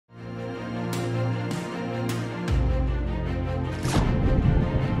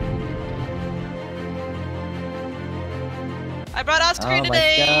I brought Oscar Oh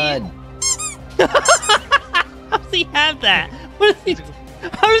today. my god. How does he have that?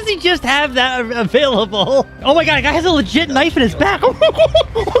 How does he just have that available? Oh my god, a guy has a legit knife in his back. I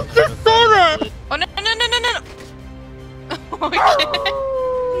just saw that. Oh no. Okay.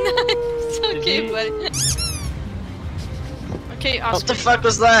 It's okay, buddy. Okay, Oscar. What the fuck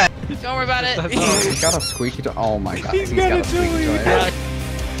was that? Don't worry about it. He's got a squeaky toy. Oh my god. He's got a squeaky toy. Yeah.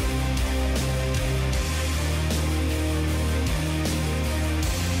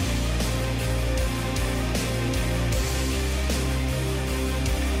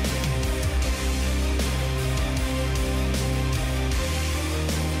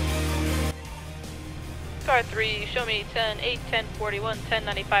 Car 3, show me 10, 8, 10, 41, 10,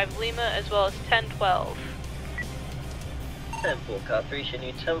 95 Lima, as well as 10, 12. 10 4 car 3, show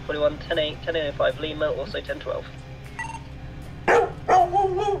you 10 41, 10 8, 10 95 Lima, also 10 12.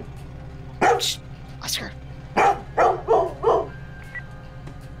 Oscar.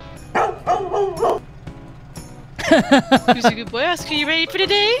 Who's a good boy, Oscar? You ready for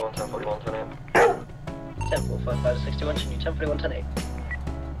today? 10 41, 10 8. 10 4 5 5 61, show you 10 41, 10 8.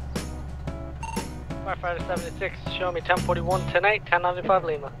 5 76, show me 1041, 10 8, 1095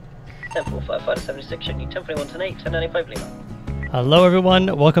 Lima. 10 4 5 5 76, show you 10 41, 10 8, 10 95 Lima. Hello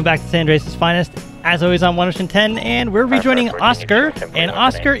everyone, welcome back to San Andreas' Finest. As always, I'm 110, and we're rejoining Oscar, and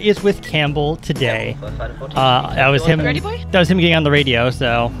Oscar is with Campbell today. That was him. Ready, boy? That was him getting on the radio.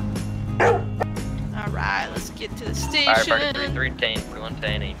 So. Alright, let's get to the station. 3 10 41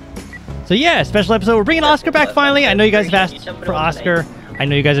 10 8. So yeah, special episode. We're bringing Oscar back finally. I know you guys have asked for Oscar. I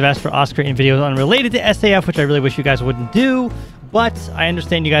know you guys have asked for Oscar in videos unrelated to SAF, which I really wish you guys wouldn't do. But I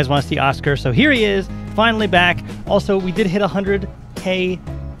understand you guys want to see Oscar, so here he is, finally back. Also, we did hit 100K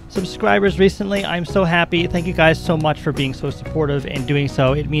subscribers recently. I'm so happy. Thank you guys so much for being so supportive and doing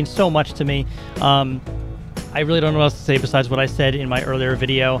so. It means so much to me. I really don't know what else to say besides what I said in my earlier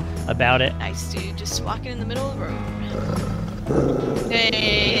video about it. Nice, dude. Just walking in the middle of the road.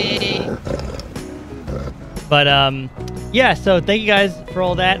 Hey. But yeah, so thank you guys for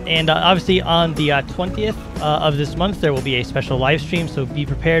all that. And obviously on the 20th of this month, there will be a special live stream, so be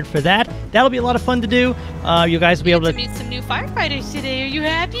prepared for that. That'll be a lot of fun to do. You guys will be able to meet some new firefighters today. Are you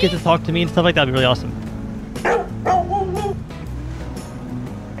happy? get to talk to me and stuff like that. That'll be really awesome.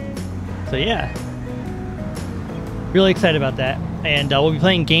 So yeah, really excited about that. And we'll be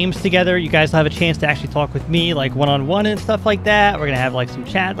playing games together. You guys will have a chance to actually talk with me, like one-on-one and stuff like that. We're gonna have like some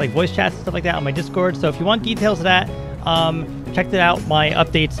chat, like voice chats and stuff like that on my Discord. So if you want details of that, check that out. My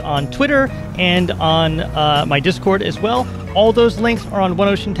updates on Twitter and on my Discord as well. All those links are on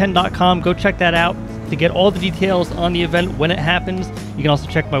oneocean10.com. Go check that out to get all the details on the event when it happens. You can also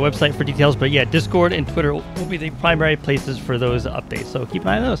check my website for details. But yeah, Discord and Twitter will be the primary places for those updates. So keep an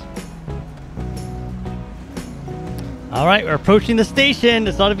eye on those. All right, we're approaching the station.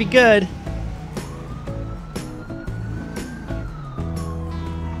 This ought to be good.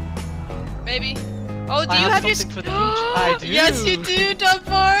 Maybe. Oh, do you have your... something for the beach? I do. Yes, you do,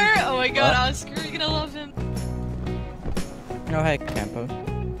 Dumpar. Oh my god, Oscar, you're gonna love him. Oh, hey, Campo.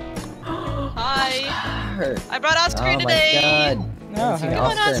 Hi. I brought Oscar today. Oh my god. No, Come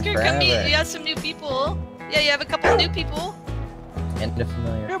on, Oscar, come meet. You have some new people. Yeah, you have a couple new people. And a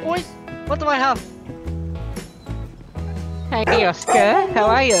familiar Here, face. boys. What do I have? Hey, Oscar. How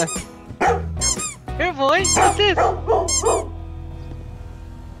are you? Here, boy. What's this?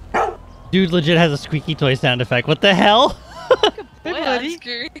 Dude legit has a squeaky toy sound effect. What the hell? Hey, Boy, buddy.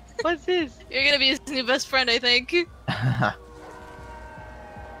 Oscar. What's this? You're gonna be his new best friend, I think.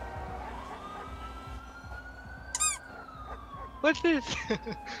 What's this?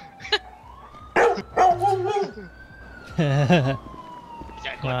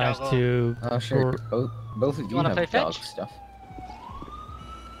 Nice to... Oh, sure. Both of you wanna have play dog fetch? stuff.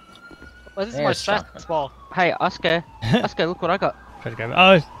 Well, this is There's my chocolate. stress ball. Hey, Oscar. Oscar, look what I got. Try to grab it.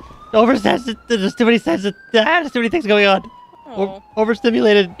 Oh, oversensitive. There's too many senses. There's too many things going on. Oh.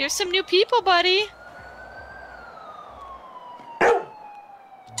 Overstimulated. Here's some new people, buddy.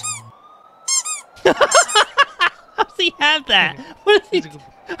 How does he have that? What is he?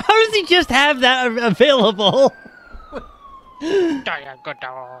 How does he just have that available?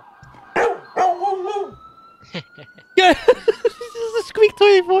 Yeah, this is a squeak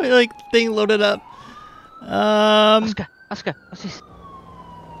toy like thing loaded up. Oscar, what's this?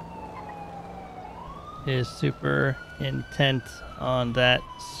 Is super intent on that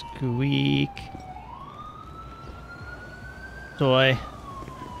squeak toy.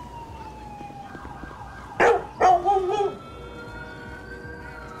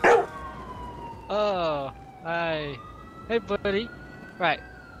 Oh, hi. Hey, buddy. Right.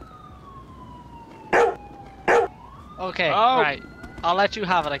 Okay, Oh. right. I'll let you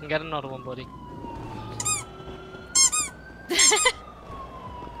have it. I can get another one, buddy.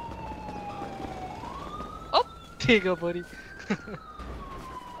 Oh. Here you go, buddy.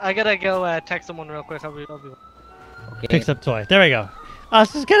 I gotta go text someone real quick. I'll be. Okay. Picks up toy. There we go.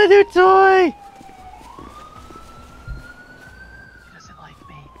 Us is gonna do toy. He doesn't like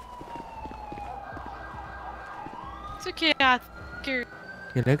me. It's okay, Oscar.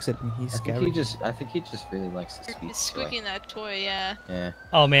 He looks at me. He's I think scary. he just really likes to squeak. It's squeaking that toy, yeah. Yeah.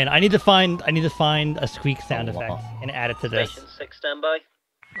 Oh man, I need to find a squeak sound Oh, wow. effect and add it to this. Station 6 standby.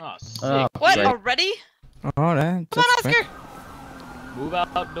 Oh, sick. Oh, What, great. already? Oh, that, Come on, that's great. Oscar! Move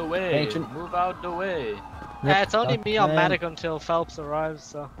out the way. Ancient. Move out the way. Yeah, it's only me on man. medic until Phelps arrives,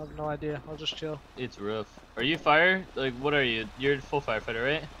 so I have no idea. I'll just chill. It's rough. Are you fire? Like, what are you? You're full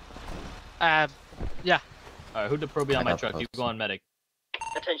firefighter, right? Yeah. Alright, who'd the pro be on I my got truck? You those. go on medic.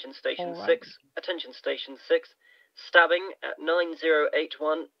 Attention Station Alright. 6. Attention Station 6. Stabbing at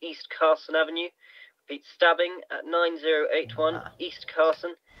 9081 East Carson Avenue. Repeat, stabbing at 9081 East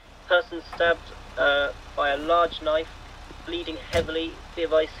Carson. Person stabbed by a large knife, bleeding heavily. Be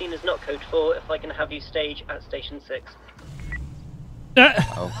advised, seen as not code 4. If I can have you stage at Station 6.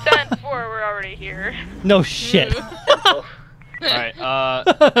 Oh. 10-4, we're already here. No shit. Alright,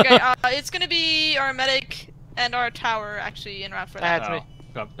 Okay, it's gonna be our medic and our tower actually en route for that. That's me.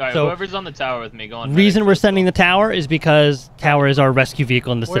 Alright, So- whoever's on the tower with me, go on Reason medic. we're sending the tower is because tower is our rescue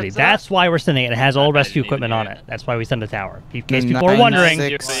vehicle in the city. Where's that? That's why we're sending it. It has all I rescue didn't equipment even on hear it. That's why we send the tower. In case The people are wondering.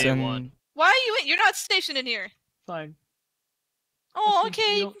 9-6 and- 081. Why are you in? You're not stationed in here. Fine. Oh, Listen,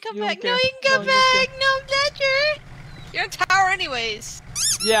 okay, you you don't- can come you don't back. care. No, you can come No, you don't back. No, Fletcher. You're on tower anyways.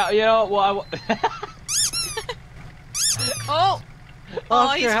 Yeah, you know, well, Oh. Oh,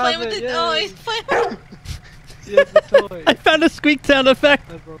 Oscar he's has playing with it, it. Oh, yay. he's playing with He has the toy. I found a squeak sound effect.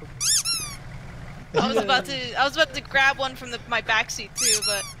 That's all. I was about to grab one from my backseat too,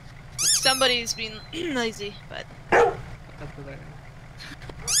 but somebody's being lazy. But That's hilarious.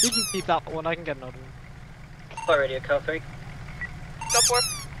 You can keep that one. I can get another one. Fire radio car 3. go for.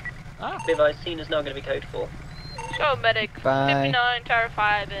 Be advised, seen as now going to be code 4. Show medic. Bye. 59, tower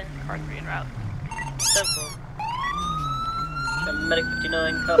 5, and car 3 en route. 10-4. Medic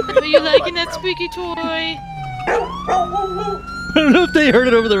 59, car 3. Are you liking Five that route. squeaky toy? I don't know if they heard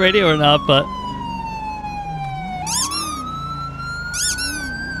it over the radio or not, but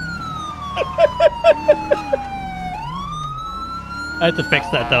I have to fix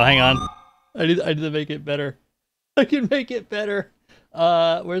that though. Hang on. I need to make it better. I can make it better.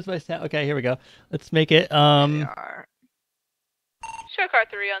 Where's my sound? Okay, here we go. Let's make it Show car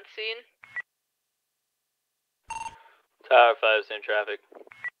 3 on scene. Tower 5 same traffic.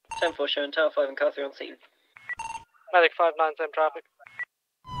 10-4 showing tower 5 and car 3 on scene. Medic 5-9, same traffic.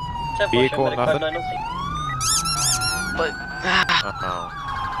 10-4 Vehicle, showing medic nothing? 5-9 on scene.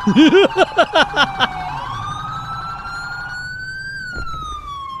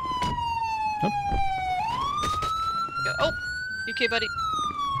 Go. Oh, you okay, buddy?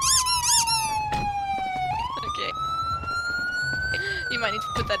 Okay. You might need to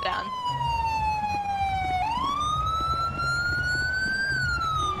put that down.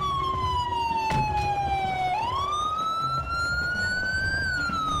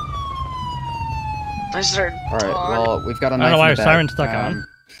 I started. All right. Well, we've got a I knife. don't know why in our the bag. siren's stuck on.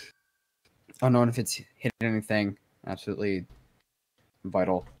 Unknown if it's hit anything. Absolutely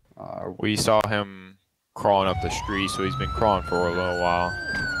vital. We saw him crawling up the street, so he's been crawling for a little while.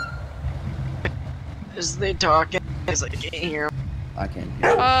 Is they talking? Is I can't hear him. I can't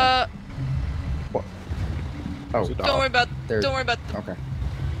hear. What? Oh, Don't worry about. there. Don't worry about. Okay.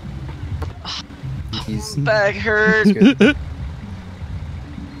 He's Back hurt. he's good.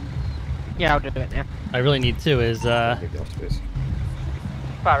 Yeah, I'll do it. Yeah. I really need to is Take the off space.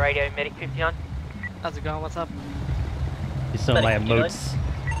 Spot radio, medic 59. How's it going? What's up? use some of my Medic, emotes.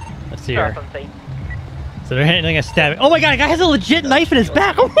 Let's see here. So they're handling a stabbing. Oh my god, a guy has a legit knife in his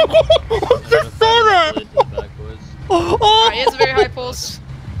back. I just saw that. Alright, he Oh, has a very high pulse.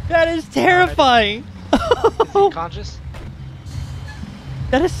 that is terrifying. Is he conscious?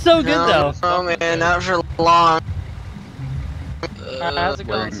 That is so good though. Oh man, not for long. How's it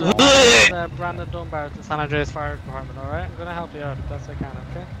going? So, Brandon Dunbar at the San Andreas Fire Department, alright? I'm gonna help you out if best I can,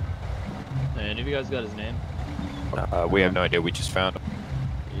 okay? Hey, any of you guys got his name? We have no idea. We just found him.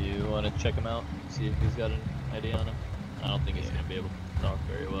 You want to check him out? See if he's got an ID on him? I don't think he's going to be able to talk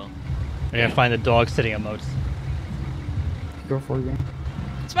very well. I gotta find the dog sitting emotes. Go for it.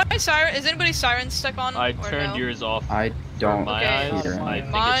 Is my siren? Is anybody's siren stuck on? I or turned no? yours off. I For don't my Okay. eyes, hear I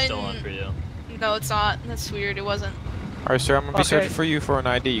anything. think it's still Mine- on for you. No, it's not. That's weird. It wasn't. Alright, sir, I'm gonna be Okay. searching for you for an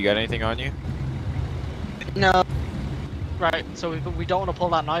ID. You got anything on you? No. Right, so we don't want to pull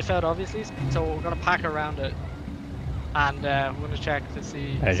that knife out, obviously, so we're going to pack around it. And we're going to check to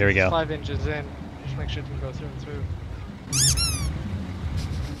see Alright, here we go. 5 inches in. Just make sure it can go through and through.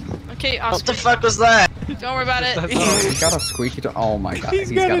 Okay, Oscar. What the fuck was that? Don't worry about it. He's got a squeaky toy. Oh my god,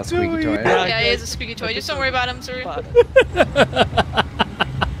 he's got a squeaky toy. Yeah, he is a squeaky toy. Just don't worry about him, sir.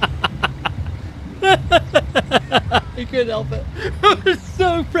 He couldn't help it. It was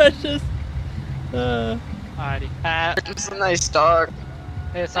so precious. Alrighty. It's a nice dog.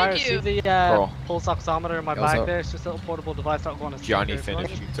 Hey, sorry, Thank see you. the pulse oximeter in my What's bag up? there? It's just a little portable device that'll go on a Johnny sticker. If you wanna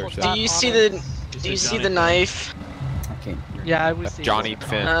Finn just shoots put our that Do you on see it. the? Do you see the knife? I can't hear. Yeah, I would see. Johnny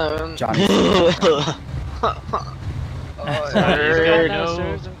Finn. Johnny. Right now, No.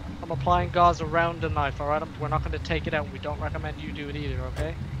 sirs, I'm applying gauze around the knife, alright? We're not going to take it out. We don't recommend you do it either,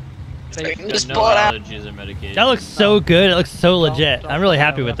 okay? Safe. can just no pull it out. allergies or medication. That looks so good. It looks so legit. Don't I'm really pull it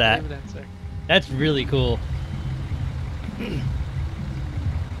happy out. with We have that. to leave it in, sir. That's really cool.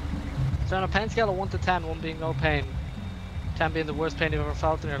 So on a pain scale of 1 to 10, 1 being no pain, 10 being the worst pain you've ever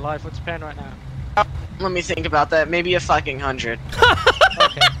felt in your life, what's your pain right now? Let me think about that. Maybe a fucking 100.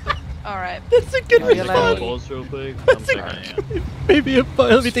 Okay. Alright. That's a good Are you Check allowed- the pulse real quick. I'm checking it. Yeah. Maybe a fun.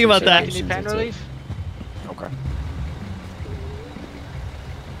 Let me think about that. You need pain relief? Okay.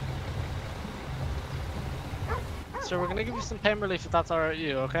 So we're gonna give you some pain relief if that's alright with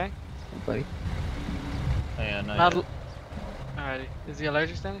you, okay? Buddy. Hang on, Not not Alrighty. Is he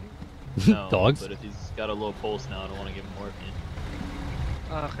allergic to anything? yet. No, Dogs? But if he's got a low pulse now, I don't want to give him morphine.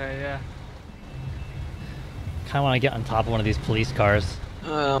 Okay, yeah. Kind of want to get on top of one of these police cars.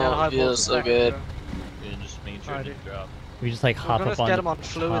 Oh, high it feels pulse so is good. fine, Yeah, just making sure it Alrighty. didn't drop. We just like so hop we're gonna up on. get him on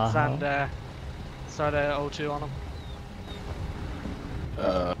fluids Tahoe. and start a O2 on him.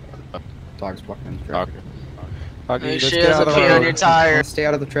 Dog's blocking in the Dog. traffic. Doggy, Hey, let's she get has out a of pee the on your road. tire. Stay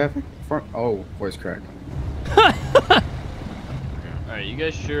out of the traffic. Oh, voice crack. Alright, you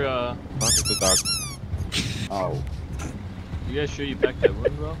guys sure, Look at the dog. Oh. you guys sure you packed that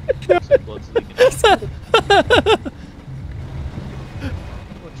wound well? Looks like blood's leaking out.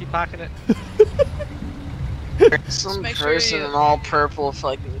 We'll keep packing it. Some make sure person you- in all purple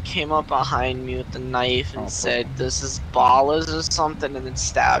fucking came up behind me with the knife and Oh, said, "This is ballas or something," and then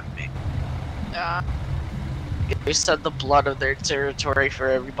stabbed me. They said the blood of their territory for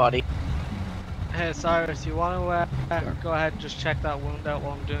everybody. Hey Cyrus, you want to Sure. go ahead and just check that wound out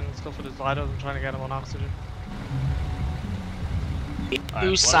while I'm doing stuff with his vitals? I'm trying to get him on oxygen. Alright,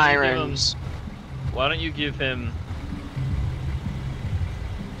 Who's why don't you give him- sirens? Why don't you give him...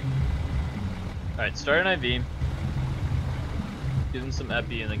 Alright, start an IV. Give him some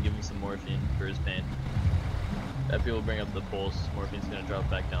epi and then give him some morphine for his pain. Epi will bring up the pulse, morphine's gonna drop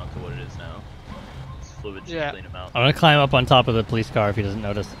back down to what it is now. This fluid should Yeah. clean him out. I'm gonna climb up on top of the police car if he doesn't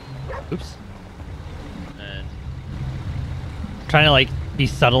notice. Oops. And Trying to like be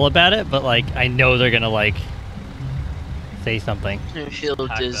subtle about it, but like I know they're gonna like say something. I feel Hack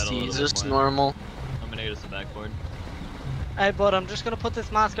that a dizzy. little Is bit this more. normal? I'm gonna get us a backboard. Hey bud, I'm just gonna put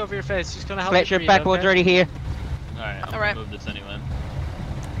this mask over your face. Just gonna help Make you sure breathe, backboard's okay? already here. Alright, I'm Alright. gonna move this anyway.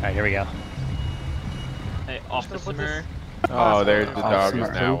 All right, here we go. Hey, Just officer. gonna put this- Oh, there the Oh, dog is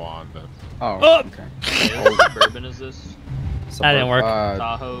smart. now Who? on the. Oh. Oh! Okay. Hey, what bourbon is this? That didn't work.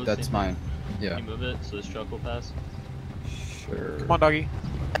 Tahoe? That's same mine. thing? Yeah. Can you move it so this truck will pass? Sure. Come on, doggy.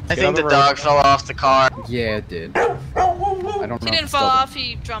 I Get think on the the dog road. fell off the car. Yeah, it did. I don't know. He if didn't it's fall still off,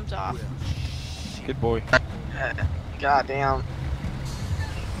 he jumped off. Good boy. God damn.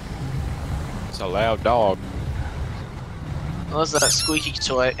 It's a loud dog. What was that squeaky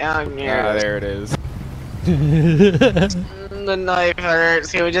toy? Ah, there it is. The knife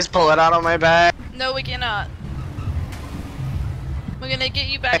hurts. Can we just pull it out of my bag? No, we cannot. We're gonna get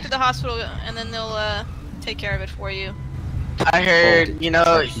you back to the hospital and then they'll take care of it for you. I heard, you know,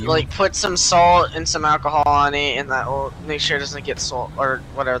 Fuck you. like put some salt and some alcohol on it, and that will make sure it doesn't get salt or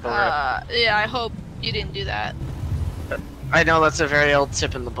whatever the word. Yeah, I hope you didn't do that. I know that's a very old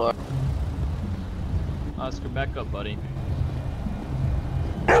tip in the book. Oscar, back up, buddy.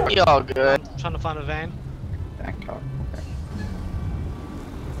 Be all good. I'm trying to find a vein. back up.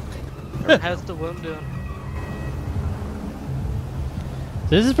 How's the wound doing?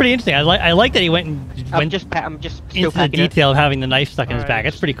 So this is pretty interesting. I like that he went and I'm went just still into the packing it. detail of having the knife stuck in his Alright, back.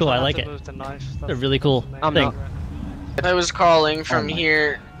 That's pretty cool. try I not like to it. move the knife. It's a That's really cool the main I'm thing. not. I was crawling Oh from my-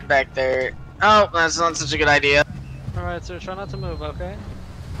 here back there. Oh, that's not such a good idea. Alright, so try not to move, okay?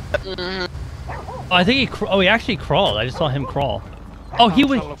 Mhm. Oh, I think he actually crawled. I just saw him crawl. Oh, he I'm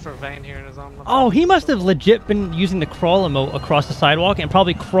was. trying to look for a vein here in his arm. Oh, he must have legit been using the crawl emote across the sidewalk and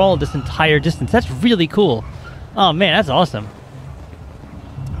probably crawled this entire distance. That's really cool. Oh man, that's awesome.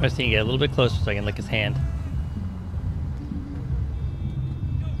 I was seeing it a little bit closer so I can lick his hand.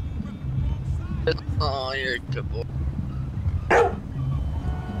 Oh, you're a good boy.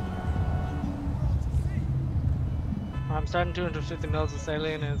 I'm starting 250 mils of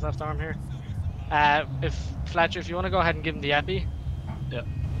saline in his left arm here. If Fletcher, if you want to go ahead and give him the epi. Yep.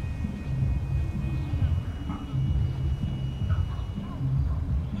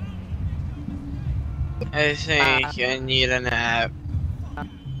 I think I need a nap.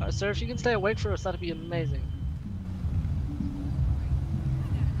 Sir, if you can stay awake for us, that'd be amazing.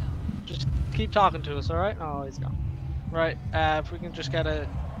 Just keep talking to us, alright? Oh, he's gone. Right, if we can just get a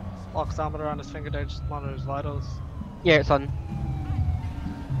oximeter on his finger there, just monitor his vitals. Yeah, it's on.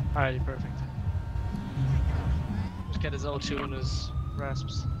 Alrighty, perfect. Just get his O2 and his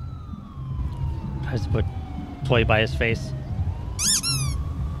rasps. I just put toy by his face.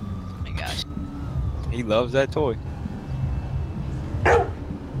 Oh my gosh. He loves that toy.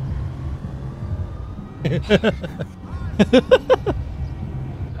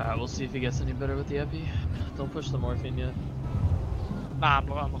 We'll see if he gets any better with the epi. Don't push the morphine yet. Nah,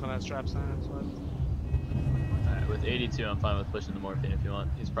 I'm looking at straps now. That's what. Alright, with 82, I'm fine with pushing the morphine if you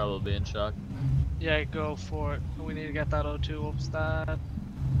want. He's probably in shock. Yeah, go for it. We need to get that O2 up stat.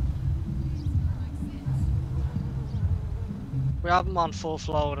 We have him on full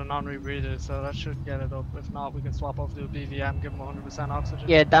flow with a non-rebreather, so that should get it up. If not, we can swap over to a BVM, give him 100% oxygen.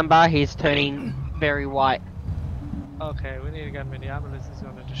 Yeah, Dunbar, he's turning very white. Okay, we need to get him in the ambulance. He's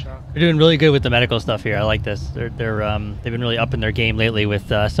going into shock. They're doing really good with the medical stuff here. I like this. They've been really upping their game lately with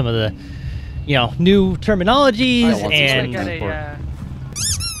some of the, new terminologies and.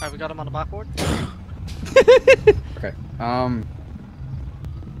 Alright, we got him on the backboard. Okay.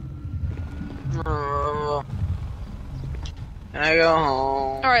 Can I go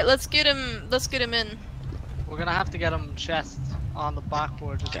home? All right, let's get him in. We're gonna have to get him chest on the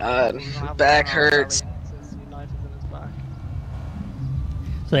backboard. Just God, we're gonna have back him on our hurts. belly. It says United in his back.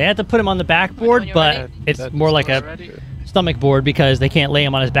 So they have to put him on the backboard, When but you're ready. it's more like a Ready? stomach board because they can't lay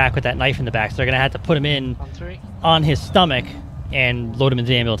him on his back with that knife in the back. So they're gonna have to put him in On 3. on his stomach and load him into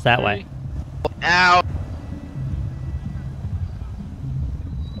the ambulance that way. Ow!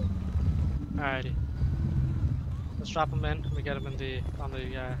 Alrighty. Let's drop him in. We get him in on the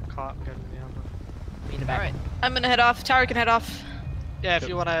cot and get him in the ambulance. All right, I'm gonna head off. Tower can head off. Yeah, if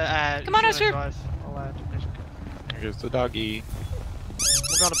you wanna. Come on, if you Oscar. wanna drive, I'll do patient care. Here's the doggy.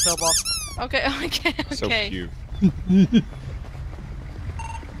 We're going to pillbox. Okay, okay, okay. So cute.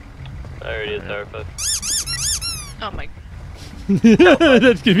 Alrighty, it's Tower 5. Oh my.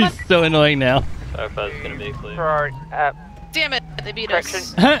 That's gonna be so annoying now. Tower 5 is gonna be clear. Priority, Damn it, they beat correction,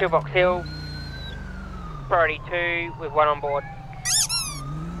 us. Pillbox Hill. Priority 2 with 1 on board.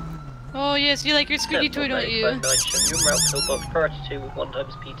 Oh yes, you like your squeaky toy, don't you? 59, show you route pillbox priority 2 with 1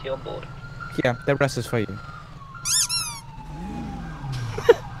 times PT on board. Yeah, the rest is for you.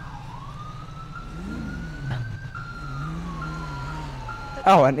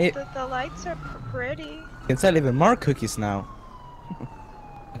 Oh, and it The lights are pretty. you can sell even more cookies now.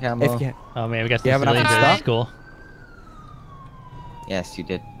 If you, Oh man, we got You some have enough civilians stuff? at school. Yes, you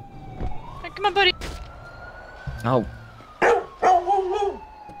did. Hey, come on, buddy. Oh, You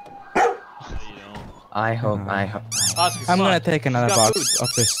know. I hope. Oscar, I'm come gonna on. take another He's got box of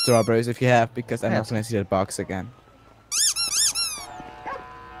the strawberries if you have, because I'm Yeah. not gonna see that box again.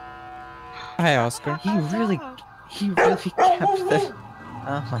 Hi, Oscar. He really kept the.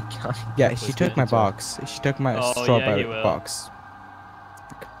 Oh my god. Yeah, she took my box. She took my Oh, yeah, strawberry he will. box.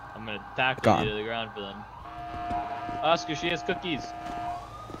 I'm gonna tackle Gone. you to the ground for them. Oscar, she has cookies.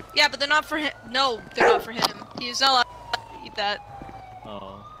 Yeah, but they're not for him. No, they're not for him. He's not allowed to eat that.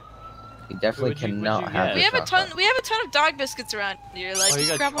 Oh. He definitely What'd you cannot get? have. Yeah, We the have a ton. chocolate. We have a ton of dog biscuits around here. Like, Oh, you just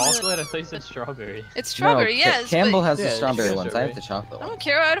got grab one of the. chocolate? I thought you said strawberry. It's strawberry, No, yes. Campbell but has Yeah, the you strawberry got ones. I strawberry. have the chocolate I one. don't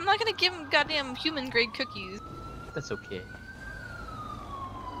care. I'm not gonna give him goddamn human grade cookies. That's okay.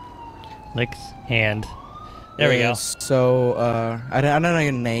 Licks hand. There we go. So, I don't know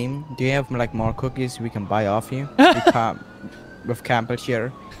your name. Do you have like more cookies we can buy off you? We can't, with Campbell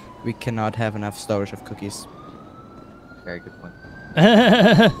here, we cannot have enough storage of cookies. Very good point.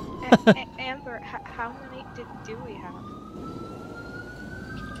 Amber, how many do we have?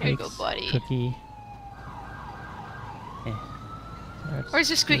 Here you go, Cakes, buddy. Cookie. Yeah. Where's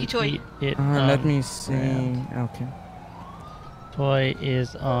your squeaky toy? Eat it Let on me see. ground. Okay. Toy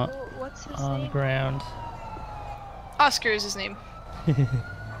is on What's his on name? ground. Oscar is his name.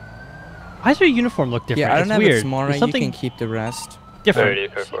 Why does your uniform look different? Yeah, I don't it's know weird. if it's more. There's You something can keep the rest. different.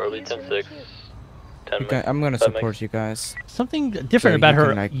 Alrighty, car 4, lead 10-6. 10 Okay, I'm gonna support you guys. Something different So about you her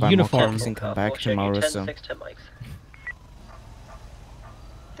can, like, buy more uniform. cookies and come back tomorrow. So 10-6, 10 mics.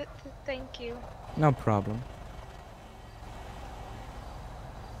 Thank you. no problem.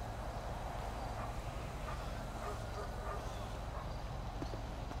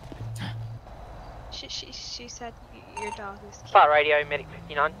 She said your dog is cute. Fire radio, medic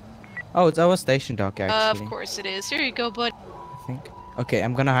 59. Oh, it's our station dog actually. Of course it is. Here you go, bud. I think. Okay,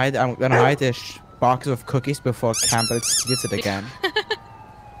 I'm gonna hide this box of cookies before Campbell steals it again.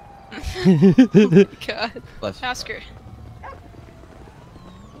 Oh my god. Oscar.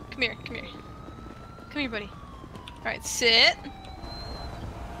 Come here, come here. Come here, buddy. Alright, sit.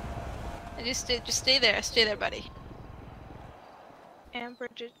 And just stay there, buddy. Amber,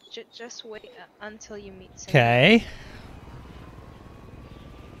 just wait until you meet Cindy. Okay.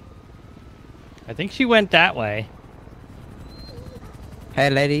 I think she went that way. Hey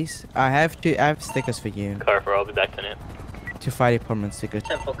ladies, I have stickers for you. Car 4, I'll be back tonight. Two fire department stickers.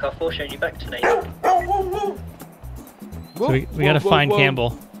 10-4 car 4 showing you back tonight. So we gotta find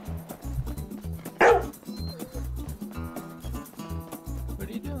Campbell. What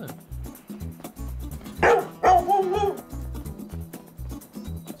are you doing?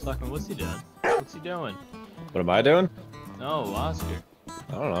 Suckman, what's he doing? What's he doing? What am I doing? No, Oscar.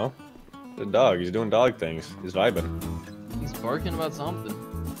 I don't know. The dog. He's doing dog things. He's vibing. He's barking about something.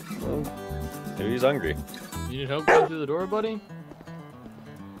 Well, maybe he's hungry. You need help going through the door, buddy?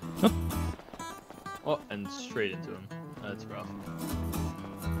 Oh, and straight into him. That's rough.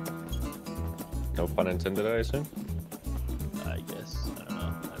 No pun intended, I assume? I guess. I don't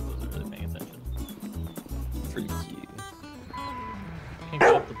know. I wasn't really paying attention. Freak you. Can't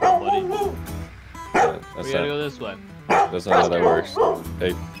go up the pole, buddy. That's We gotta go this way. That's not how that works.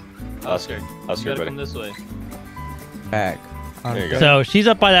 Hey, Oscar. Oscar, You gotta buddy. come this way. Back. There you go. So she's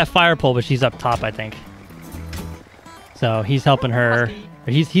up by that fire pole, but she's up top, I think. So he's helping her.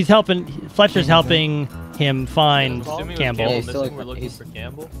 Or he's helping. Fletcher's helping him find Assuming Campbell. Campbell missing, we're looking for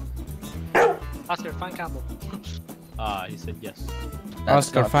Campbell. Oscar, find Campbell. He said yes.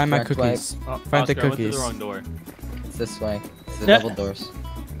 Oscar, find my cookies. Find the Oscar, I went through cookies. the wrong door. It's this way. It's the Yeah. double doors.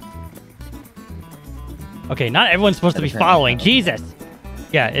 Okay, not everyone's supposed to be Apparently following. not. Jesus.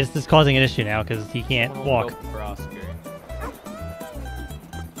 Yeah, it's just causing an issue now because he can't We'll walk. go for Oscar.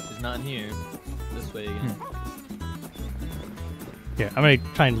 She's not in here. This way again. Here, I'm gonna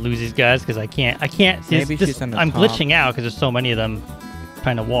try and lose these guys because I can't. See, Maybe she's on the I'm top. glitching out because there's so many of them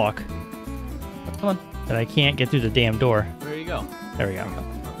trying to walk Come on. that I can't get through the damn door. Where you go? There we go.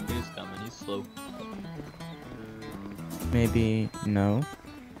 He's coming. He's slow. Maybe no.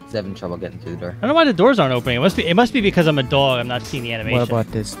 He's having trouble getting through the door. I don't know why the doors aren't opening. It must be because I'm a dog. I'm not seeing the animation. What about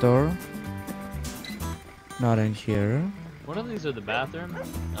this door? Not in here. One of these are the bathroom.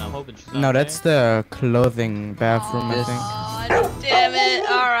 I'm hoping she's not No, in that's the clothing bathroom, I This- think. Aw, damn it.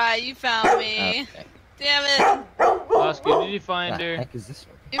 Alright, you found me. Okay. Damn it. there. Oscar, did you find What the her? heck is this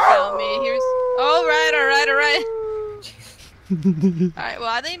one? You found me. Here's. Alright. Alright, well,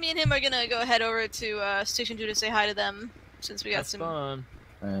 I think me and him are gonna go head over to Station 2 to say hi to them since we got That's some. fun.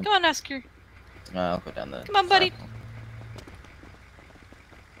 Alright. Come on, Oscar. I'll go down the. Come on, buddy.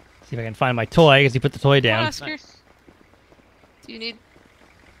 See if I can find my toy because he put the toy Come on, down. Oscar. Nice. Do you need.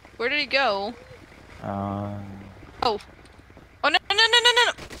 Where did he go? Uh, Oh. Oh, no.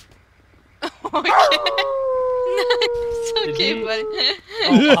 Okay. It's Did okay, he- buddy.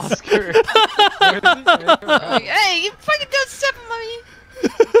 Oh, Oscar. Where is he? Hey, you fucking don't step on me!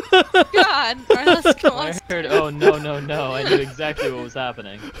 God. Alright, let's go on. I heard. Oh no. I knew exactly what was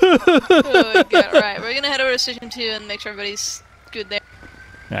happening. Oh my god, alright, we're gonna head over to Station 2 and make sure everybody's good there.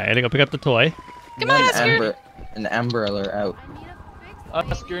 Alright, I gotta go pick up the toy. Come on, Oscar! An Amber Alert out.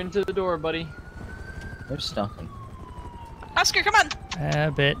 Oscar, into the door, buddy. They're stopping. Oscar, come on!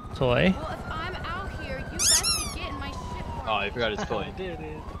 Rabbit toy. Well, if I'm out here, you best be getting my shit for Oh, I forgot his toy. There it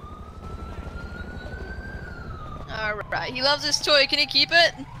is. Alright, he loves his toy, can he keep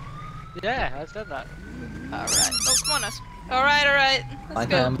it? Yeah, I said that. Alright, oh come on, Oscar. Alright, Bye, let's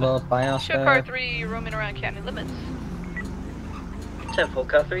go. Campbell. Bye, Oscar. Show car 3 roaming around county limits. 10-4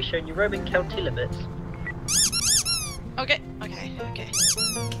 car 3 showing you roaming county limits. Okay.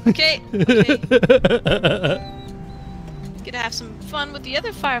 Gonna have some fun with the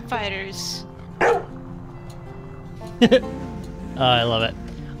other firefighters. I love it.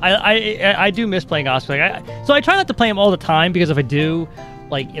 I do miss playing Oscar. So I try not to play him all the time because if I do,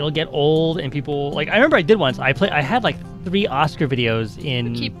 like it'll get old and people like. I remember I did once. I had like 3 Oscar videos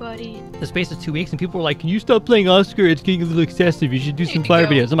in Keep buddy. the space of 2 weeks, and people were like, "Can you stop playing Oscar? It's getting a little excessive. You should do some fire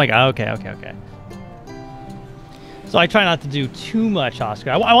videos." I'm like, oh, okay. So I try not to do too much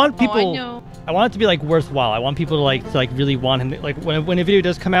Oscar. I want people. Oh, I know. I want it to be like worthwhile. I want people to like really want him. Like when a video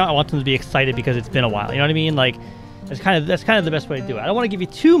does come out, I want them to be excited because it's been a while. You know what I mean? Like that's kind of the best way to do it. I don't want to give you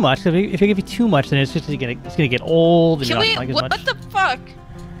too much because if I give you too much, then it's just gonna get old and Can you're we? not like as What much. the fuck?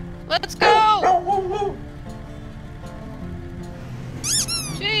 Let's go!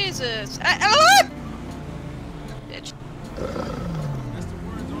 Jesus!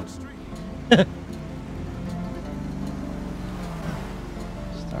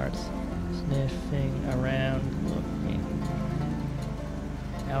 Starts sniffing around, looking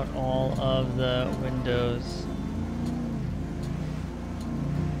out all of the windows.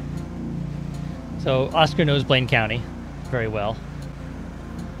 So Oscar knows Blaine County very well.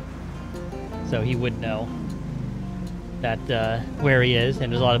 So he would know that where he is,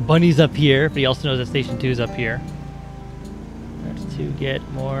 and there's a lot of bunnies up here, but he also knows that Station 2 is up here. Starts to get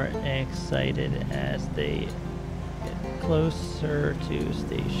more excited as they get closer to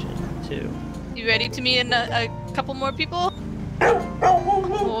Station 2. You ready to meet a couple more people?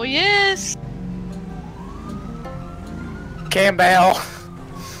 Oh yes! Campbell!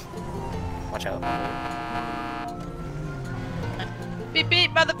 Watch out. Beep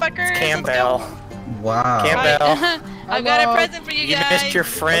beep, motherfuckers! Campbell. Wow. Campbell. I've got a present for you You guys. missed your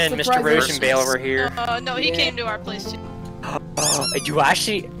friend, Mr. Rosenbale over here. No, he came to our place too. Oh, I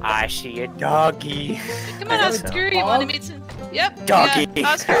see a doggy. Come on, Oscar, you want to meet some? Yep. Doggy. Yeah,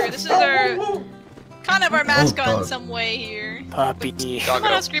 Oscar, this is our kind of our mascot in some way here. Puppy. Come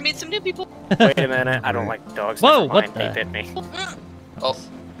on, Oscar, meet some new people. Wait a minute, I don't like dogs. Whoa, Never what mind, the? They bit me. Oh.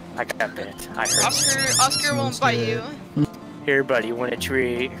 I got bit. I heard. Oscar won't bite you. Here, buddy, you want a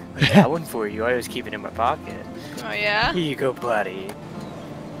treat? I got one for you. I always keep it in my pocket. Oh yeah? Here you go, buddy.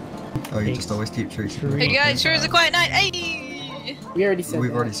 Oh, you just always keep treating Hey guys, sure is a quiet night. Hey! We already said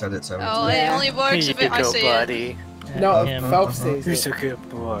We've that. already said it, so. Oh, it only works Here if you I go, say buddy. No, Him- Phelps says You're it. so good,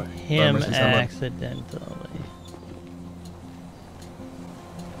 boy. Him Mr. Summer. accidentally.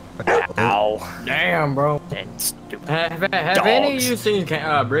 Ow. Damn, bro. And stupid. Have any of you seen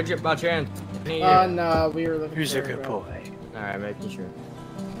Bridget by chance? No, we were looking Who's for a good boy? Alright, making sure.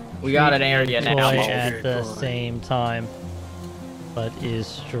 We got an area Boy now. at the same time, but is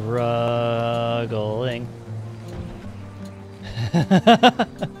struggling.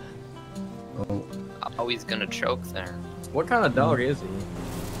 Oh, he's gonna choke there. What kind of dog is he?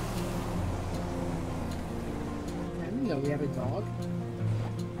 I didn't know we had a dog.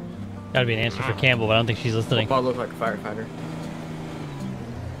 Gotta be an answer for Campbell, but I don't think she's listening. Football look like a firefighter.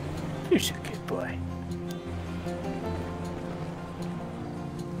 Who's a good boy?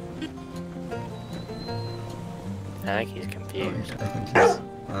 I think he's confused. I think he's.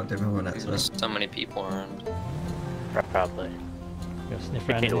 I don't know when that's. There's so many people around. Probably. Go sniff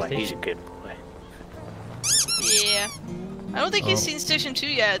around in the He's a station. good boy. Yeah. I don't think he's seen Station 2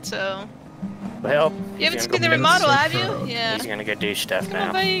 yet, so... Well, You haven't he's seen gonna the go- remodel, have you? Yeah. He's gonna go do stuff Come on,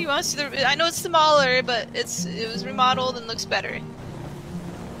 now. buddy, you want to see the... I know it's smaller, but it was remodeled and looks better.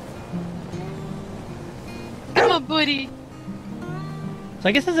 Come on, buddy. So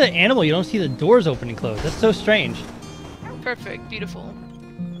I guess as an animal, you don't see the doors open and close. That's so strange. Perfect, beautiful.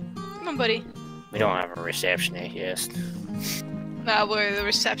 Come on, buddy. We don't have a receptionist yet. We're the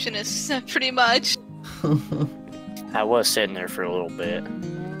receptionists, pretty much. I was sitting there for a little bit.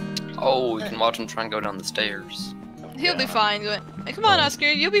 Oh, we can watch him try and go down the stairs. He'll be fine going... Hey, come on,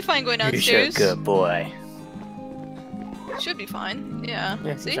 Oscar, you'll be fine going You're downstairs. so good boy. Should be fine, yeah.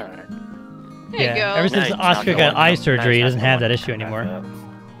 Yeah, See? he's alright. There you go. Ever since Nice. Oscar Not got going. eye surgery, he Nice. doesn't have that issue anymore.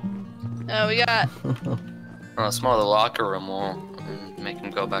 Oh, we got... Smell the locker room will make him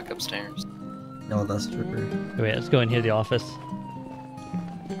go back upstairs. No, that's true. Wait, let's go in here, the office.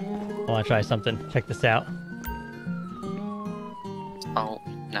 I want to try something. Check this out. Oh,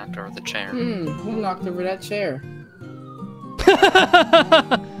 knocked over the chair. Who knocked over that chair?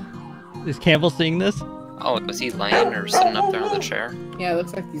 Is Campbell seeing this? Oh, was he laying or sitting up there on the chair? Yeah, it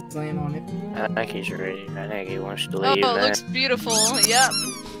looks like he's laying on it. I think he's ready. I think he wants to Oh, leave. it looks beautiful, yep.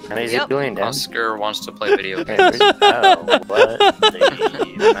 How is Yep. he doing, Dan? Oscar wants to play video games. Oh, what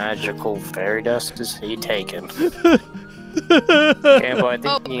the magical fairy dust is he taking? Campbell, I think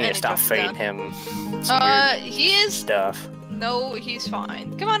Oh, you need and to it stop drops feeding down. him some weird He is... stuff. No, he's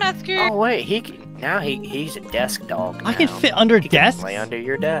fine. Come on, Oscar. Oh wait, he's a desk dog. I can now. fit under He can desks? lay under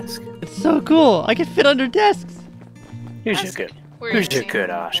your desk. It's so cool. I can fit under desks. Who's a Oscar, good? where Who's is a he?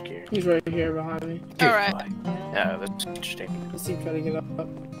 good Oscar? He's right here behind me. Good Alright. boy. Oh, that's interesting. Let's see, try to get up.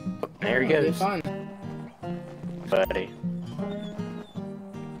 There he Oh, goes, fine. buddy.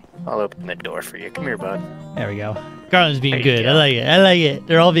 I'll open the door for you. Come here, bud. There we go. Garland's being There you good. go. I like it. I like it.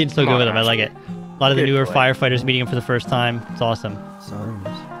 They're all being so Come good on, with him. I like it. A lot of the Good newer boy. firefighters meeting him for the first time. It's awesome. Sorry.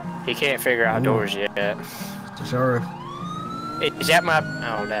 He can't figure out doors yet. Mr. Sheriff. Is that my?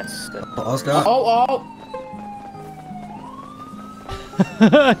 Oh, that's. Oscar. Oh!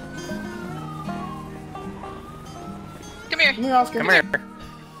 Come here. Come here, Oscar. Come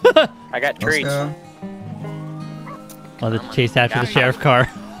here. I got treats. Oscar. While they chase after the sheriff car.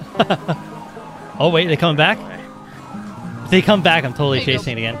 Oh wait, they coming back? they come back, I'm totally There you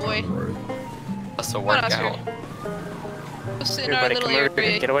chasing go, it again. Boy. That's a Come on, workout. Oscar. Go sit in Here, our buddy, little come here.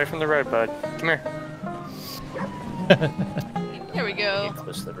 area. Get away from the road, bud. Come here. There we go. Get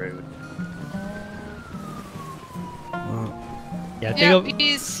close to the road. Yeah, Yeah,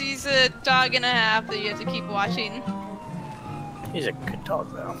 he's a dog and a half that you have to keep watching. He's a good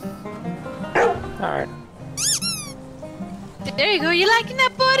dog, though. Alright. There you go. You liking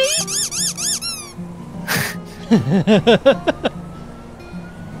that, buddy?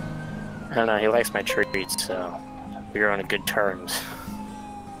 I don't know, he likes my treats, so we're on good terms.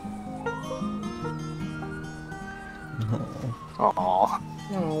 Aww.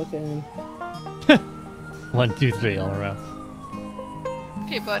 Oh, look at him. 1, 2, 3 all around.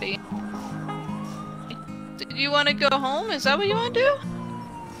 Okay, buddy. Did you want to go home? Is that what you want to do?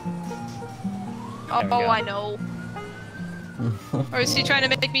 There we go. Oh, I know. Or is he trying to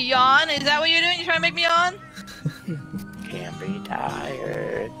make me yawn? Is that what you're doing? You trying to make me yawn? Can't be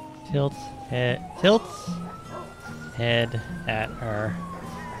tired. Tilts head at her.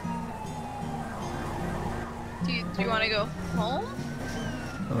 Do you want to go home?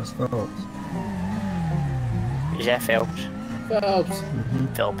 That's Phelps. Is that Phelps? Phelps.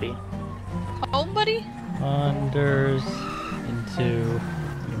 Phelpy. Home, buddy? Wanders into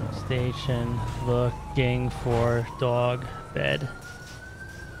station looking for dog bed.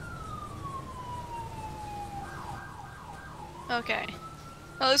 Okay.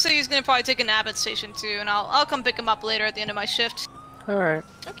 Well, looks like he's gonna probably take a nap at station 2, and I'll come pick him up later at the end of my shift. Alright.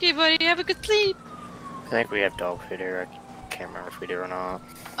 Okay, buddy. Have a good sleep. I think we have dog food here. I can't remember if we do or not.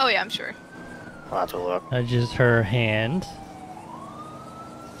 Oh yeah, I'm sure. We'll have to look. Nudges her hand.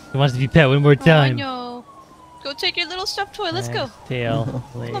 He wants to be pet one more Oh, I time. know. Go take your little stuffed toy. Let's go. Tail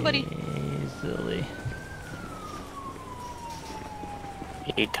Come on, buddy. lazily.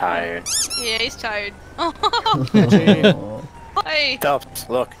 He tired. Yeah, he's tired. Hey. Phelps,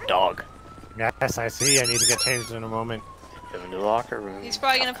 look, dog. Yes, I see. I need to get changed in a moment. Go into the locker room. He's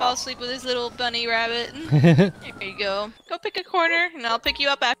probably gonna fall asleep with his little bunny rabbit. There you go. Go pick a corner, and I'll pick you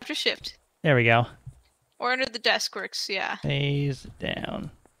up after shift. There we go. Or under the desk works, yeah. Face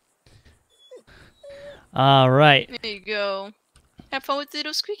down. All right. There you go. Have fun with the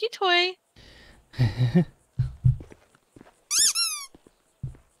little squeaky toy.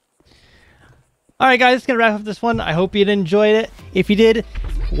 All right, guys, gonna wrap up this one. I hope you enjoyed it. If you did,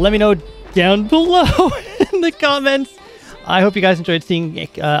 let me know down below in the comments. I hope you guys enjoyed seeing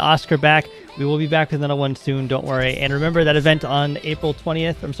Oscar back. We will be back with another one soon, don't worry. And remember that event on April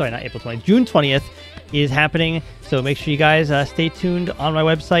 20th. I'm sorry, not April 20th. June 20th is happening. So make sure you guys stay tuned on my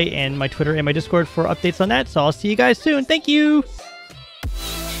website and my Twitter and my Discord for updates on that. So I'll see you guys soon. Thank you.